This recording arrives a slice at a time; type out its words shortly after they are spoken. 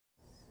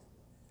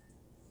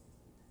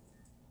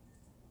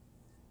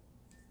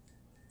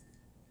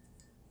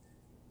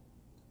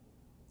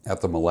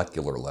at the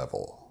molecular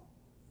level.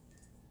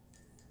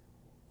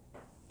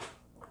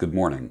 Good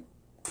morning.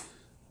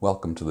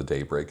 Welcome to the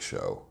Daybreak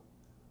Show.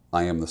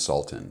 I am the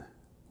Sultan.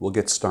 We'll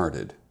get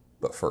started,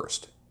 but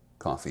first,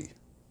 coffee.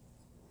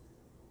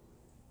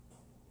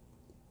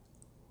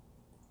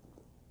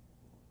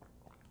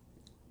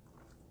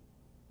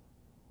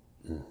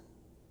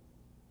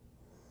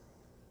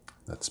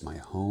 That's my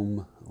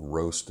home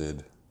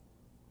roasted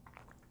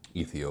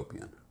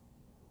Ethiopian.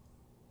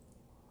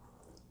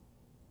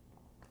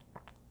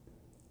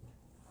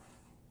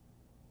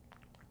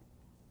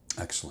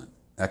 Excellent.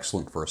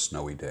 Excellent for a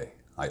snowy day.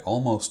 I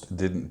almost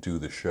didn't do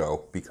the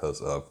show because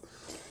of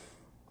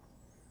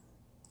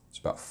it's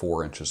about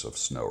 4 inches of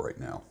snow right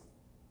now.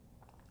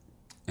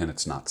 And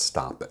it's not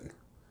stopping.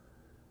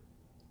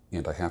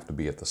 And I have to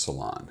be at the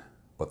salon.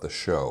 But the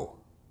show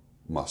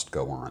must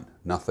go on.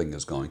 Nothing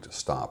is going to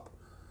stop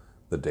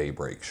the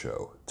Daybreak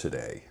Show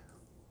today.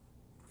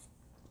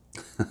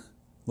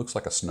 Looks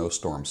like a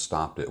snowstorm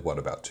stopped it,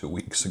 about 2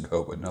 weeks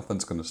ago, but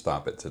nothing's going to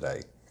stop it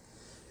today.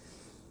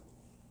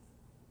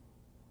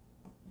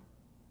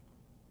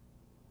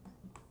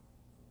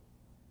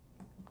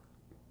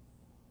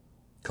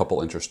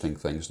 Couple interesting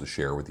things to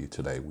share with you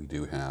today. We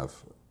do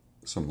have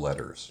some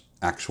letters,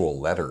 actual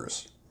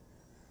letters,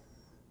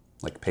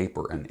 like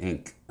paper and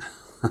ink.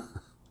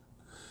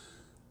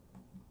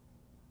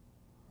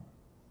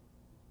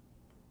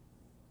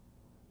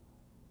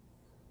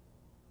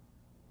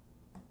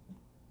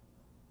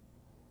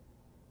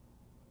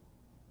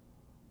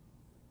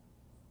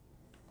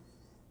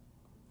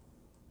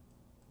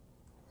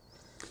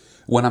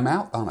 When I'm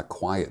out on a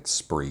quiet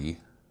spree,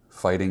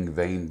 fighting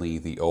vainly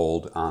the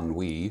old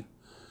ennui,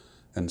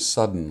 and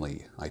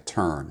suddenly I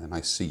turn and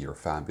I see your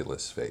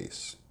fabulous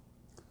face.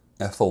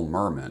 Ethel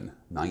Merman,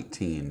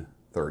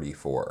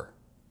 1934.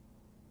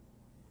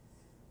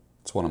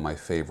 It's one of my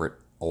favorite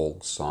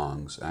old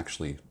songs.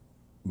 Actually,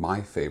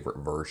 my favorite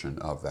version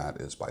of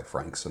that is by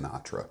Frank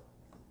Sinatra.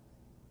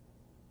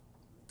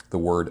 The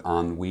word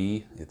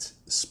ennui, it's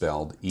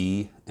spelled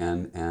E-N-N-U-I.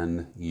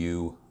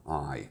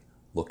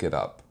 Look it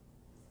up.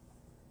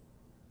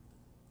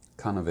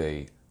 Kind of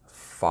a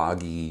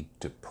foggy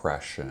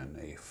depression,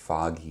 a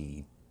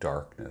foggy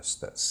darkness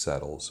that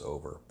settles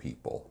over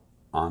people.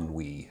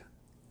 Ennui.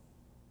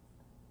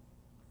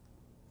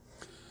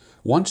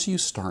 Once you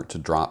start to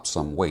drop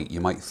some weight, you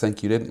might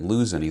think you didn't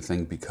lose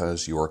anything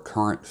because your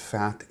current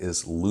fat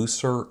is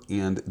looser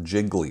and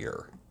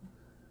jigglier.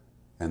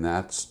 And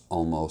that's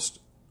almost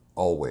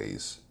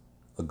always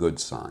a good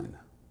sign.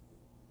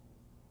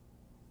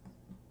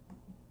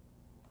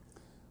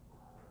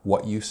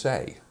 What you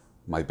say.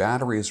 My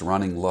battery is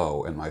running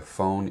low and my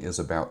phone is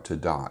about to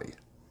die.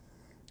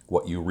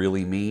 What you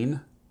really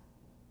mean?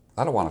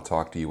 I don't want to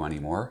talk to you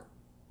anymore.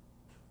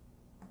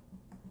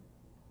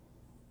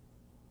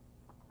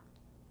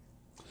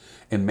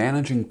 In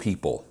managing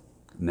people,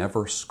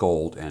 never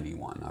scold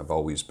anyone. I've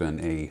always been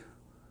a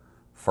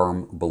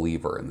firm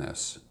believer in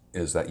this,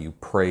 is that you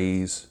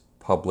praise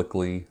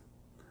publicly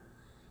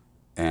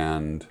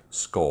and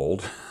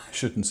scold. I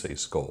shouldn't say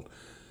scold,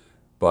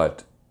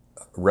 but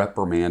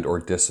reprimand or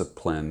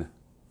discipline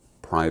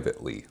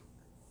privately.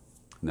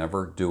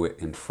 Never do it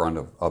in front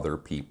of other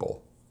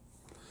people.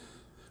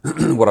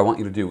 What I want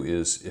you to do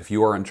is, if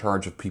you are in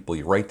charge of people,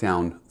 you write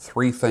down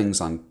 3 things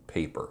on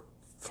paper.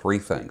 3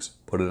 things.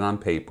 Put it on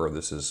paper.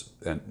 This is,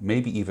 and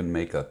maybe even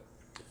make a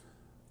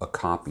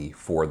copy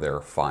for their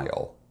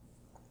file.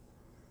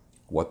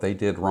 What they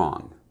did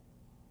wrong.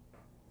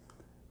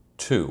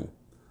 2,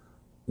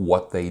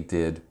 what they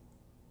did,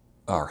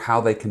 or how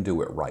they can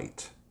do it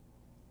right.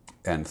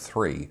 And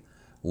 3,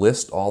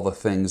 list all the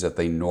things that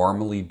they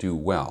normally do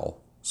well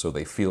so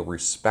they feel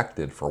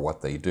respected for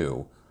what they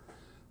do.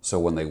 So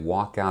when they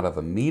walk out of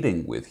a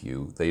meeting with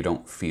you, they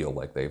don't feel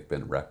like they've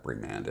been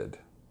reprimanded.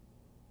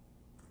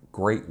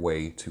 Great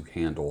way to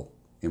handle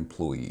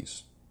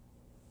employees.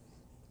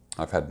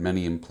 I've had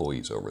many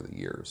employees over the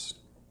years.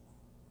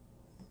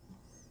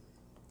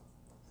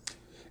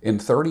 In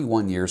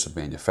 31 years of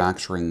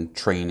manufacturing,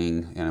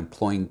 training, and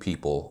employing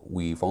people,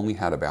 we've only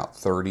had about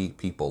 30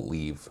 people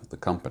leave the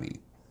company.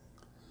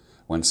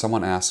 When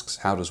someone asks,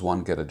 how does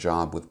one get a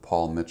job with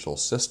Paul Mitchell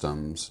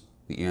Systems?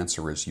 The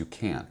answer is you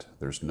can't.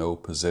 There's no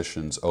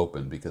positions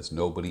open because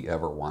nobody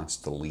ever wants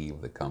to leave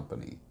the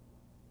company.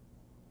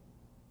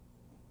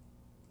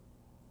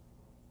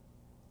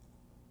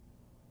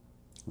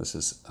 This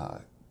is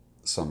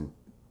some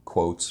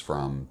quotes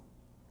from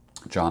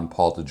John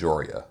Paul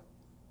DeJoria,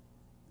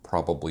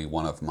 probably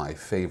one of my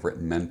favorite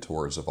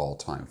mentors of all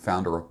time,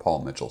 founder of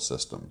Paul Mitchell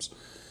Systems.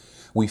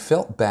 We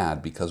felt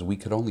bad because we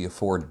could only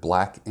afford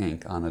black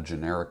ink on a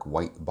generic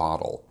white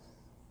bottle.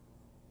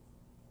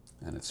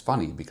 And it's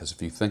funny because if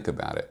you think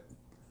about it,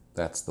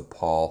 that's the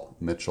Paul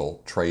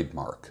Mitchell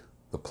trademark,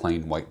 the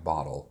plain white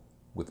bottle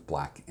with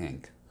black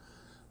ink.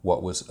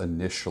 What was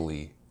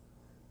initially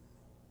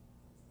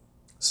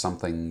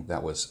something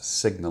that was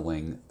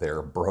signaling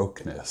their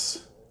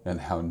brokenness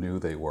and how new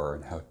they were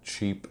and how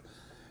cheap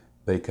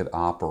they could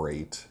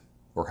operate,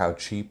 or how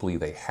cheaply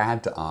they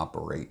had to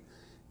operate,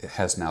 it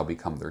has now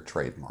become their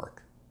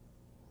trademark.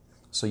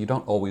 So you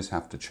don't always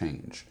have to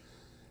change.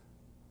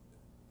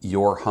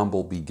 Your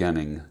humble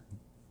beginning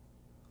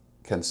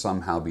can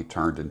somehow be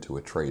turned into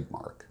a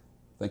trademark.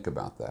 Think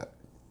about that.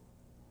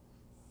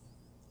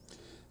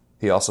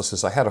 He also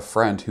says, I had a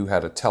friend who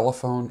had a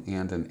telephone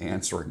and an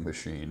answering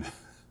machine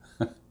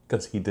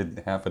because he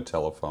didn't have a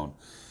telephone.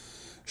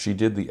 She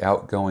did the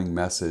outgoing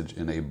message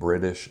in a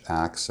British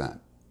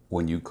accent.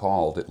 When you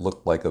called, it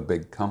looked like a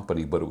big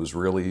company, but it was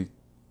really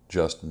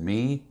just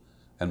me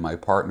and my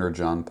partner,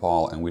 John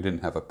Paul, and we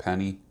didn't have a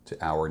penny to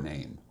our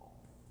name.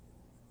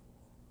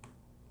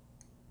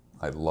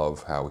 I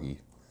love how he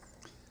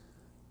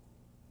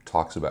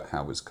talks about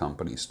how his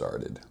company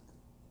started.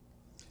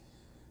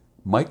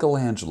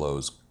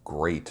 Michelangelo's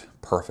great,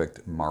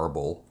 perfect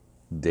marble,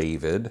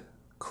 David,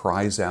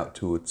 cries out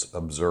to its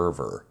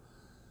observer,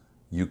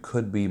 "You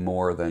could be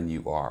more than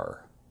you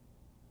are."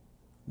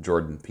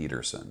 Jordan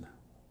Peterson.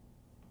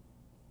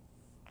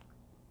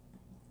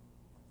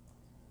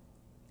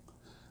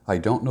 I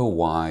don't know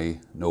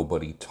why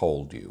nobody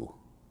told you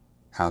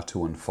how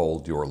to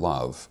unfold your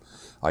love.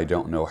 I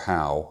don't know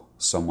how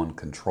someone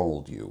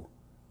controlled you.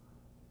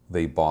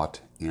 They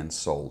bought and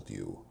sold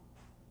you.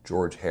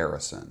 George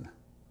Harrison,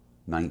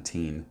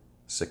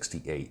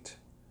 1968.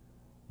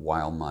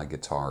 While My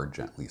Guitar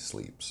Gently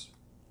Sleeps.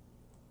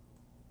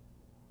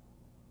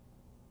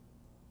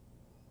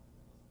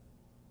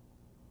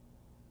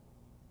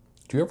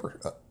 Do you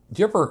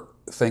ever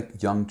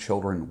think young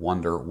children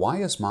wonder, why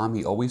is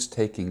mommy always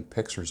taking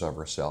pictures of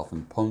herself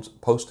and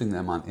posting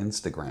them on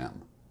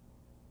Instagram?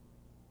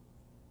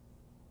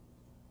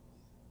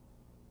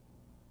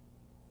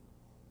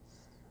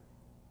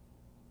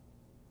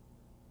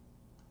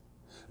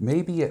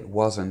 Maybe it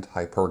wasn't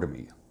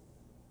hypergamy.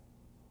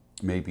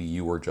 Maybe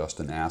you were just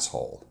an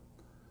asshole.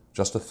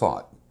 Just a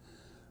thought.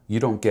 You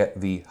don't get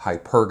the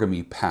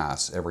hypergamy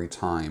pass every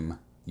time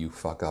you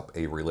fuck up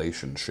a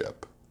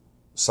relationship.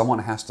 Someone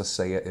has to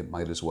say it. It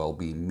might as well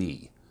be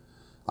me.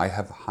 I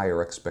have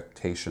higher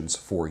expectations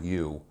for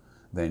you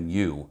than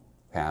you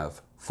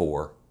have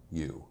for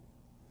you.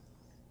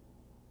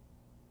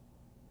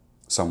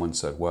 Someone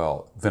said,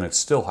 well, then it's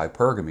still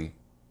hypergamy.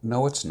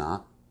 No, it's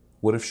not.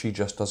 What if she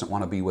just doesn't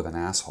want to be with an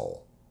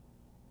asshole?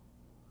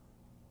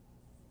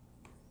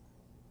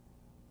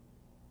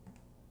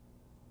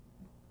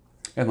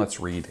 And let's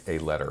read a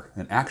letter,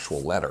 an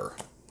actual letter.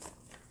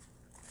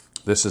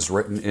 This is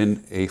written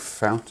in a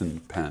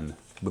fountain pen,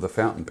 with a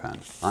fountain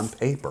pen, on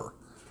paper.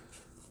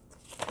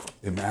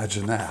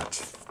 Imagine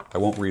that. I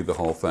won't read the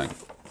whole thing.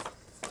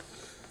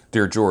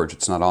 Dear George,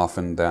 it's not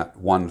often that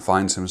one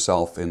finds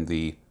himself in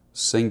the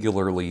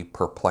singularly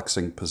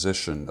perplexing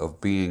position of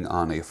being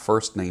on a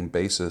first-name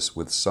basis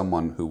with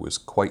someone who is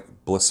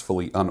quite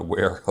blissfully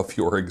unaware of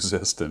your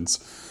existence.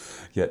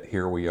 Yet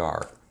here we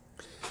are.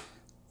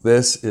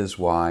 This is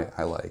why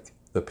I like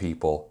the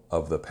people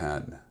of the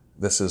pen.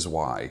 This is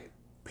why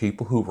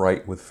people who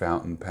write with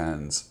fountain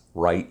pens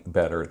write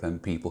better than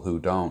people who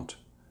don't.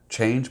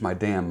 Change my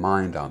damn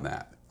mind on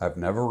that. I've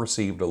never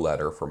received a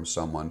letter from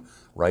someone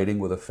writing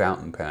with a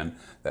fountain pen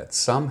that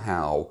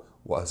somehow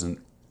wasn't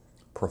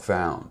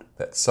profound,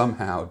 that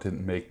somehow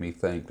didn't make me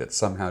think, that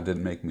somehow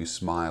didn't make me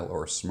smile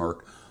or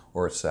smirk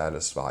or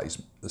satisfy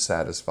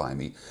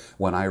me.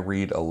 When I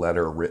read a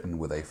letter written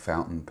with a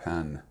fountain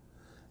pen,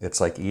 it's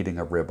like eating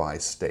a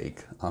ribeye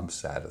steak. I'm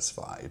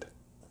satisfied.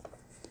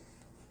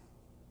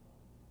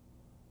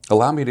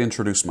 Allow me to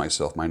introduce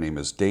myself. My name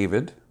is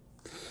David,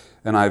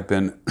 and I've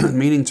been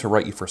meaning to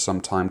write you for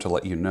some time to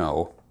let you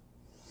know,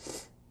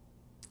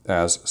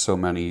 as so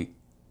many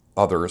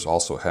others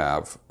also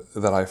have,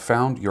 that I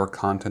found your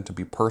content to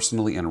be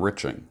personally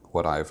enriching.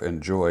 What I've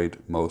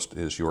enjoyed most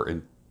is your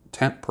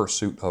intent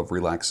pursuit of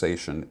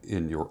relaxation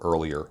in your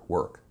earlier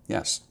work.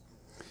 Yes.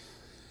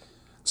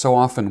 So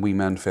often we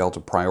men fail to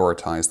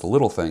prioritize the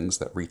little things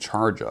that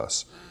recharge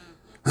us,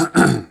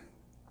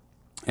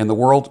 and the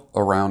world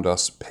around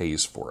us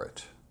pays for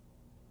it.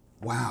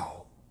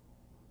 Wow.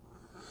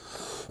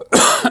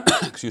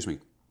 Excuse me.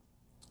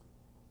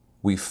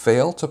 We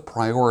fail to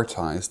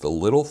prioritize the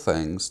little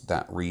things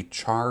that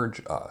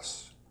recharge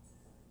us.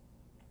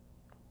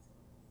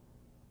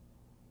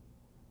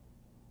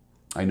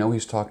 I know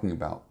he's talking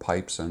about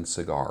pipes and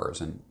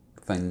cigars and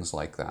things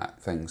like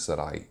that, things that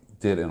I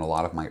did in a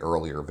lot of my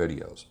earlier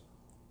videos.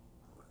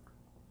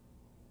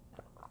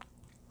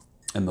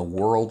 And the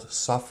world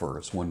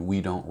suffers when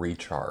we don't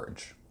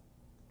recharge.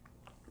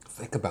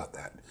 Think about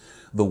that.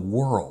 The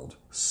world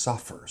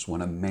suffers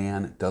when a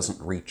man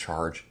doesn't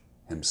recharge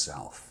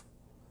himself.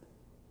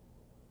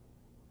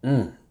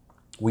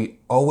 We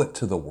owe it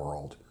to the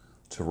world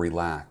to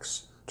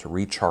relax, to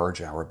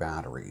recharge our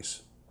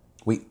batteries.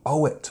 We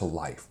owe it to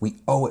life.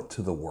 We owe it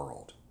to the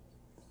world,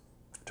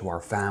 to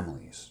our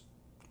families,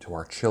 to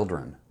our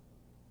children,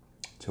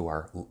 to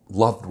our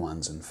loved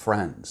ones and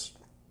friends.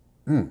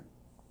 Whew.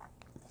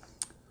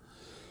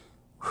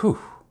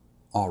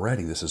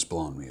 Already this has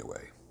blown me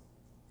away.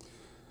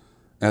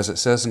 As it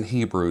says in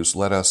Hebrews,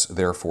 let us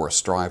therefore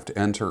strive to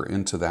enter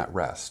into that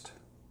rest.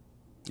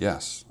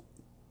 Yes.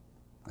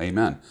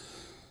 Amen.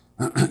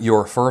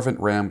 Your fervent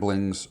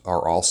ramblings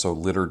are also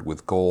littered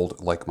with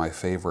gold, like my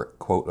favorite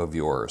quote of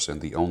yours,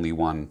 and the only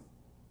one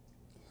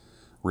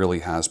really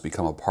has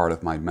become a part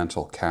of my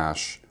mental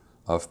cache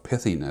of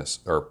pithiness,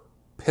 or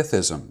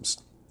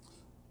pithisms.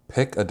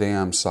 Pick a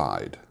damn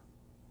side.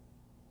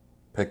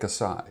 Pick a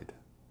side.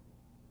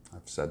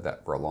 I've said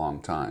that for a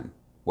long time.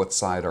 What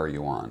side are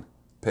you on?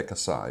 Pick a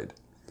side.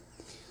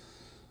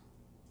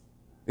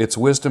 It's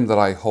wisdom that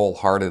I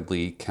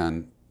wholeheartedly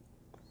can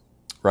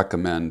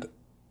recommend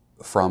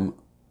from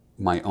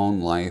my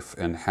own life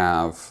and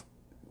have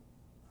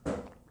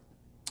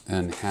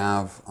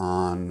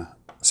on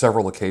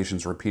several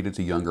occasions repeated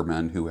to younger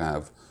men who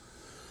have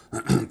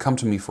come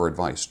to me for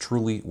advice.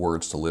 Truly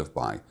words to live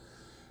by.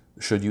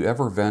 Should you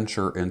ever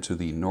venture into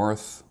the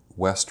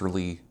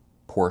northwesterly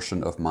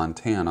portion of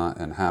Montana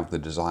and have the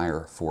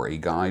desire for a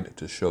guide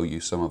to show you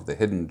some of the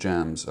hidden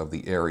gems of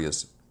the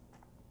areas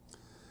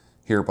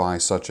hereby,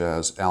 such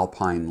as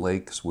alpine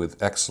lakes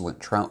with excellent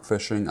trout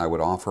fishing, I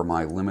would offer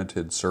my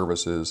limited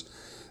services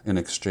in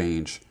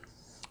exchange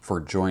for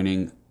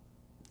joining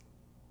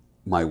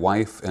my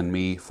wife and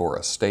me for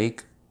a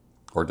steak,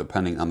 or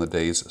depending on the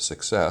day's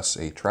success,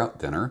 a trout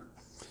dinner.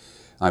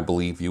 I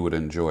believe you would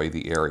enjoy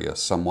the area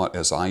somewhat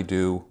as I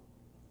do,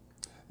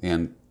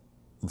 and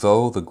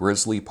though the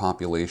grizzly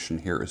population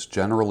here is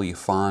generally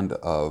fond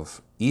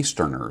of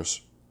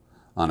Easterners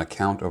on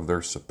account of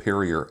their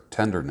superior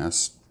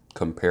tenderness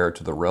compared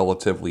to the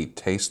relatively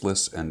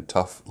tasteless and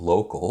tough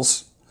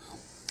locals,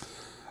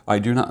 I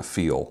do not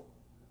feel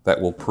that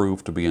will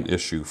prove to be an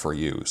issue for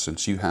you.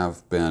 Since you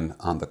have been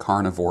on the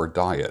carnivore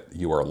diet,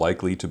 you are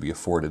likely to be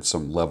afforded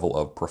some level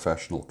of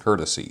professional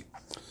courtesy.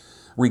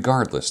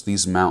 Regardless,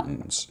 these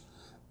mountains,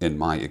 in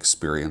my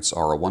experience,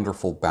 are a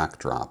wonderful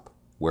backdrop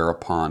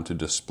whereupon to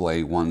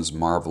display one's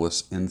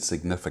marvelous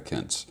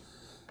insignificance,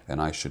 and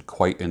I should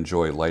quite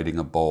enjoy lighting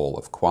a bowl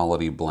of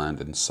quality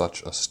blend in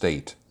such a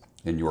state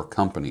in your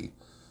company.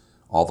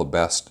 All the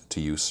best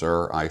to you,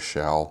 sir. I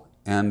shall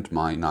end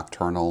my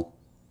nocturnal...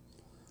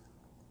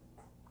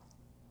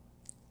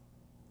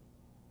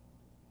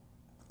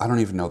 I don't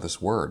even know this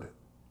word.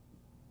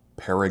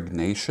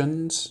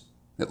 Peregrinations?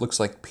 It looks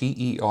like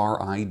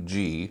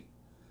P-E-R-I-G.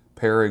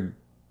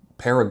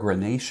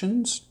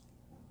 Peregrinations?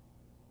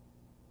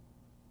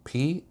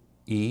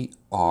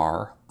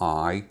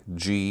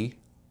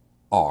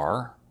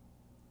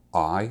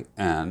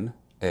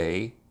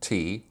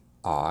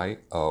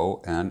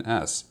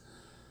 P-E-R-I-G-R-I-N-A-T-I-O-N-S.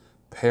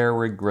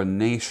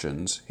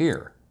 Peregrinations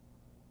here.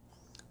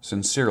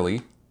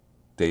 Sincerely,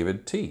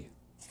 David T.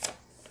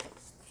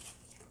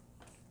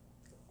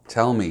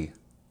 Tell me,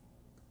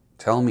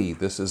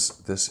 this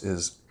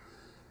is,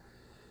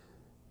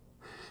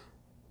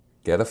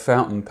 get a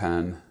fountain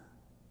pen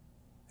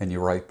and you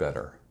write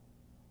better.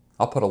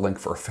 I'll put a link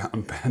for a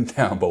fountain pen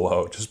down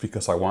below just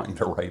because I want you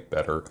to write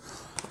better.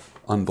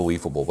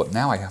 Unbelievable. But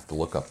now I have to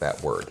look up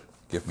that word.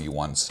 Give me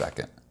 1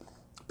 second.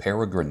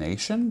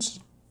 Peregrinations?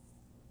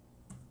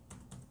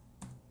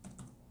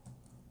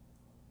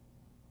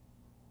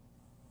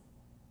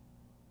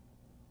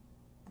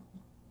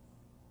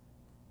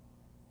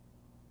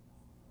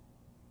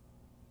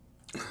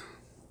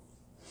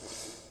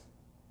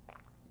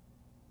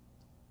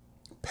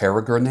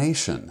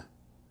 Peregrination.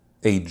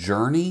 A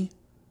journey,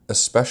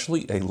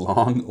 especially a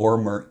long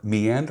or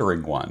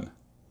meandering one.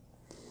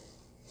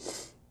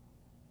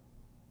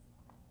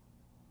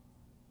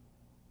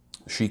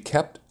 She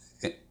kept,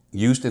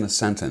 used in a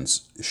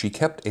sentence, she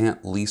kept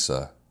Aunt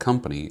Lisa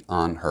company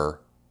on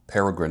her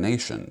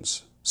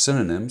peregrinations.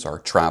 Synonyms are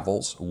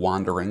travels,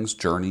 wanderings,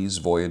 journeys,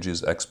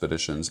 voyages,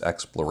 expeditions,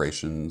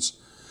 explorations,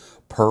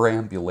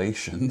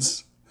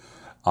 perambulations,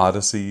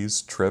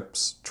 odysseys,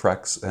 trips,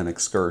 treks, and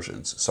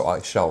excursions. So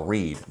I shall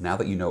read, now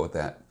that you know what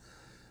that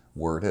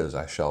word is,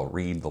 I shall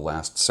read the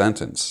last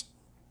sentence.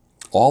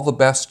 All the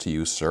best to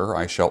you, sir.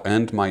 I shall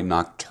end my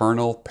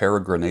nocturnal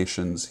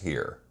peregrinations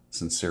here.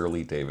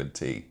 Sincerely, David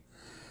T.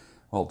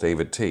 Well,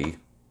 David T.,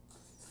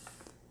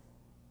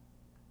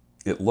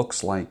 it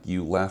looks like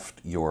you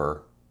left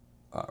your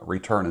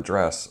return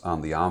address on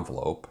the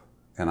envelope,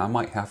 and I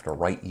might have to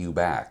write you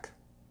back.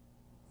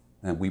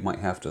 And we might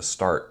have to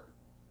start.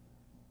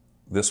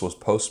 This was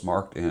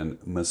postmarked in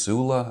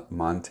Missoula,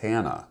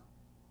 Montana.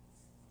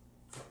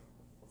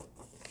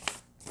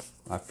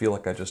 I feel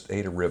like I just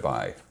ate a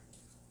ribeye.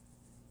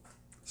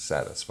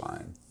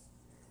 Satisfying.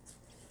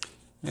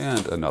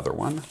 And another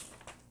one.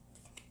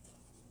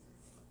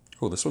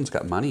 Oh, this one's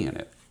got money in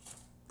it.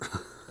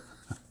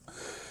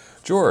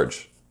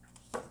 George.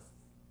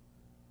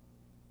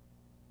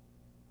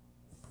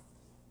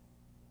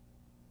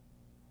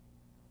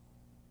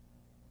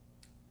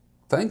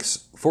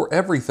 Thanks for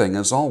everything,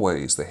 as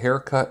always. The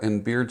haircut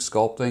and beard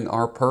sculpting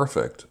are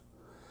perfect.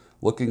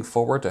 Looking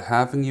forward to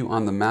having you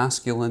on the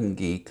Masculine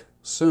Geek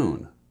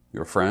soon.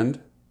 Your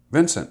friend,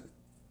 Vincent.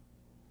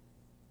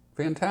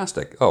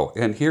 Fantastic. Oh,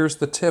 and here's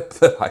the tip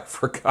that I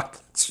forgot.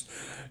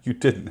 You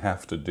didn't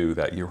have to do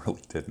that. You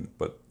really didn't.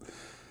 But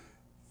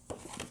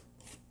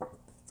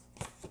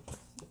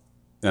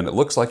and it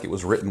looks like it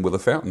was written with a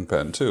fountain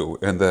pen, too.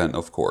 And then,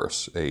 of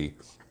course, a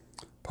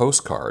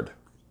postcard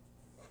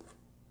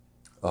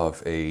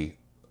of a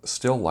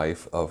still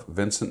life of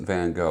Vincent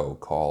van Gogh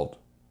called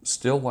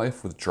Still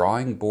Life with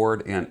Drawing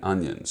Board and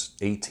Onions,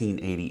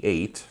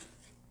 1888.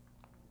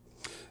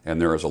 And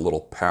there is a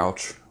little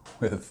pouch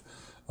with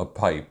a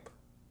pipe.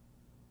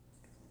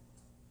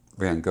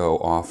 Van Gogh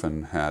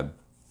often had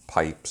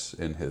pipes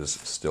in his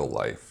still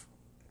life.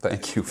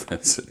 Thank you,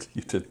 Vincent.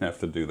 You didn't have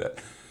to do that.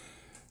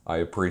 I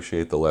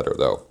appreciate the letter,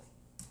 though.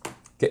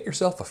 Get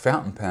yourself a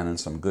fountain pen and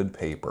some good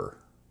paper.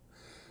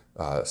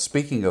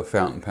 Speaking of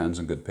fountain pens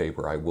and good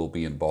paper, I will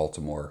be in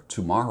Baltimore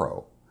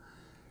tomorrow.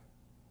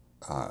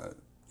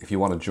 If you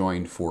want to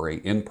join for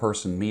an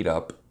in-person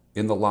meetup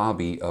in the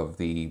lobby of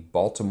the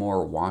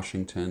Baltimore,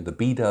 Washington, the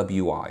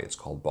BWI, it's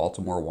called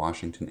Baltimore,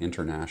 Washington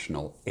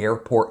International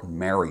Airport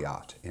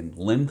Marriott in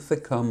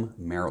Linthicum,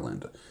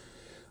 Maryland.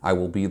 I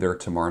will be there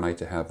tomorrow night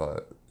to have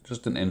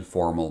just an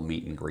informal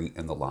meet and greet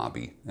in the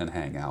lobby and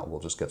hang out. We'll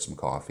just get some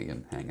coffee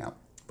and hang out.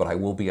 But I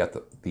will be at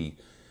the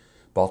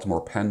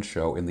Baltimore Pen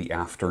Show in the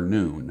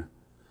afternoon,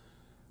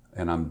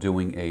 and I'm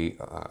doing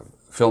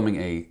filming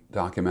a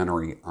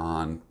documentary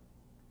on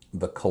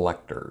the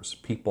collectors,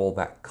 people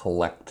that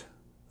collect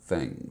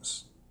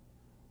things.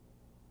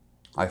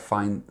 I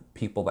find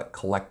people that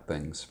collect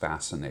things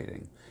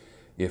fascinating.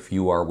 If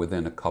you are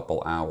within a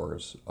couple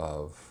hours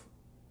of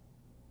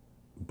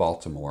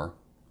Baltimore,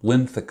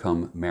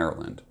 Linthicum,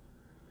 Maryland,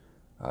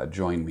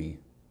 join me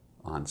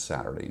on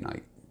Saturday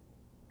night.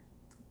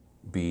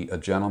 Be a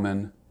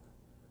gentleman,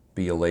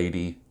 be a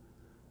lady,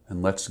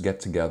 and let's get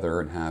together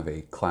and have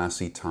a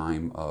classy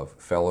time of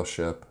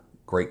fellowship,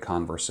 great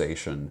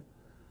conversation,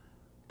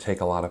 take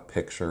a lot of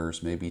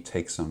pictures, maybe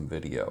take some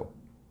video,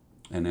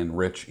 and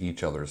enrich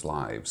each other's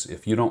lives.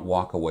 If you don't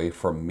walk away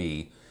from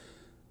me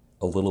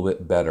a little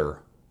bit better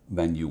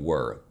than you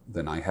were,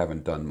 then I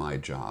haven't done my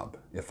job.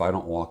 If I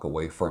don't walk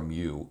away from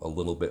you a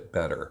little bit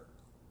better,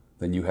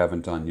 then you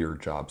haven't done your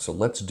job. So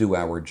let's do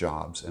our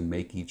jobs and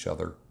make each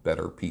other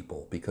better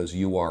people, because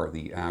you are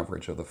the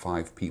average of the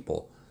 5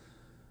 people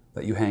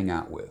that you hang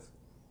out with.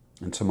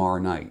 And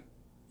tomorrow night,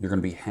 you're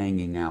going to be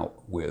hanging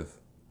out with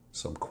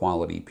some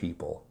quality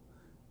people.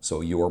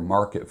 So your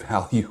market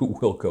value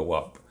will go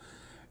up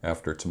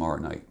after tomorrow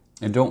night.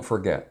 And don't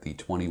forget, the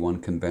 21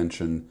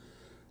 Convention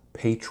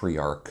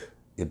Patriarch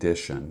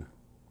Edition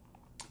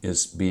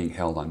is being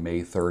held on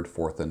May 3rd,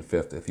 4th, and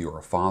 5th. If you're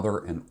a father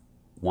and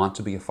want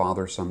to be a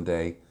father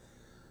someday,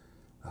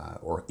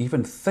 or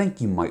even think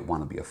you might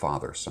want to be a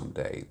father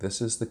someday, this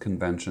is the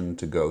convention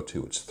to go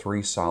to. It's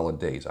 3 solid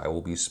days. I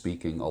will be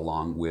speaking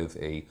along with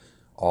a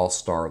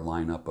all-star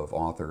lineup of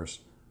authors,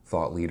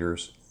 thought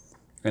leaders,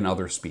 and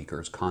other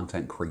speakers,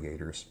 content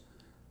creators.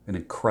 An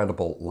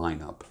incredible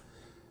lineup.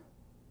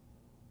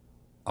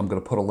 I'm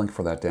going to put a link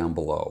for that down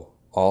below.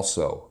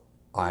 Also,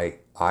 I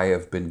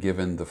have been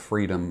given the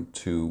freedom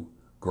to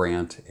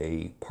grant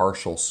a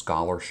partial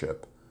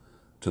scholarship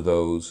to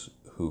those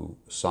who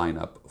sign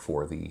up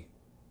for the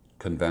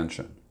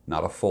convention,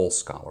 not a full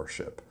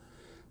scholarship.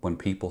 When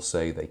people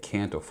say they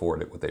can't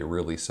afford it, what they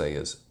really say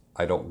is,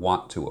 I don't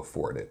want to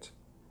afford it.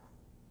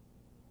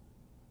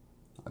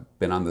 I've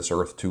been on this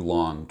earth too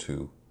long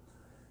to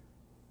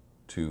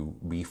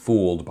be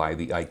fooled by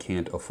the I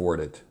can't afford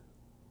it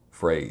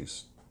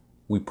phrase.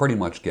 We pretty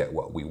much get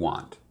what we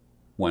want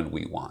when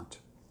we want.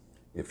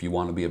 If you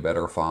want to be a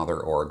better father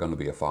or are going to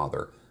be a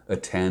father,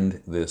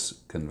 attend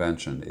this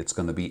convention. It's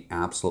going to be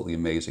absolutely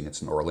amazing.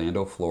 It's in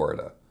Orlando,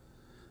 Florida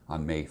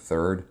on May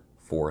 3rd,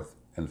 4th,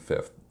 and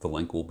 5th. The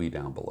link will be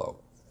down below.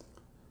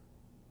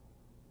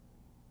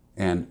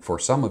 And for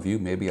some of you,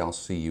 maybe I'll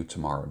see you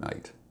tomorrow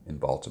night in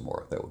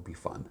Baltimore. That would be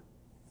fun.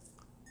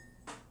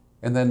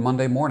 And then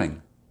Monday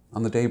morning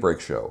on the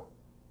Daybreak Show,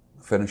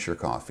 finish your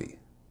coffee.